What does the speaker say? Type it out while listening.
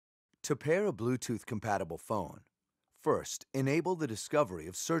To pair a Bluetooth-compatible phone, first, enable the discovery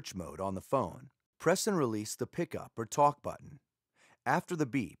of search mode on the phone. Press and release the pickup or talk button. After the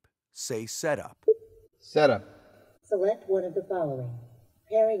beep, say Setup. Setup. Select one of the following: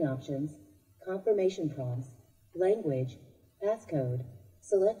 pairing options, confirmation prompts, language, passcode,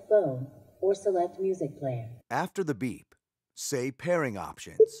 select phone, or select music player. After the beep, say Pairing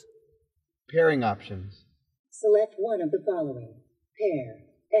options. Pairing options. Select one of the following: pair,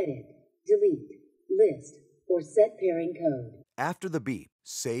 edit, delete, list, or set pairing code. After the beep,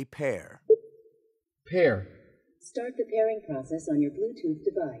 say Pair. Pair. Start the pairing process on your Bluetooth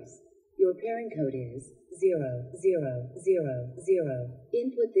device. Your pairing code is 0000.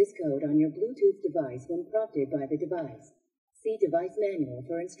 Input this code on your Bluetooth device when prompted by the device. See device manual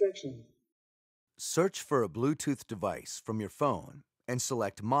for instructions. Search for a Bluetooth device from your phone and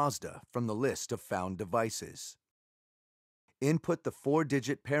select Mazda from the list of found devices. Input the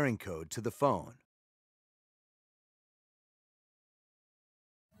 4-digit pairing code to the phone.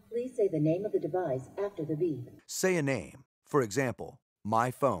 Please say the name of the device after the beep. Say a name, for example,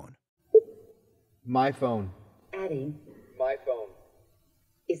 My Phone. My phone. Adding, My phone.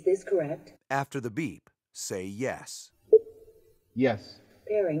 is this correct? After the beep, say Yes. Yes.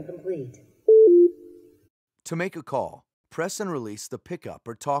 Pairing complete. To make a call, press and release the pickup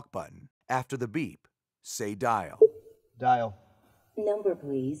or talk button. After the beep, say Dial. Dial. Number,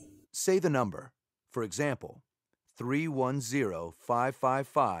 please. Say the number, for example,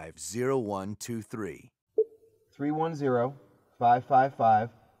 310-555-0123.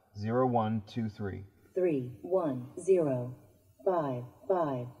 310-555-0123.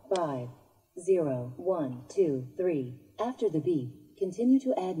 310-555-0123. After the beep, continue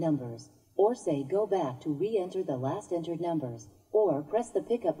to add numbers, or say go back to re-enter the last entered numbers, or press the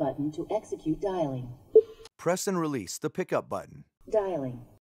pickup button to execute dialing. Press and release the pickup button. Dialing.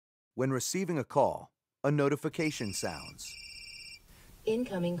 When receiving a call, a notification sounds.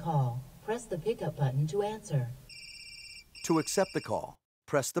 Incoming call. Press the pickup button to answer. To accept the call,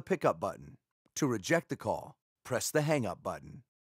 press the pickup button. To reject the call, press the hang up button.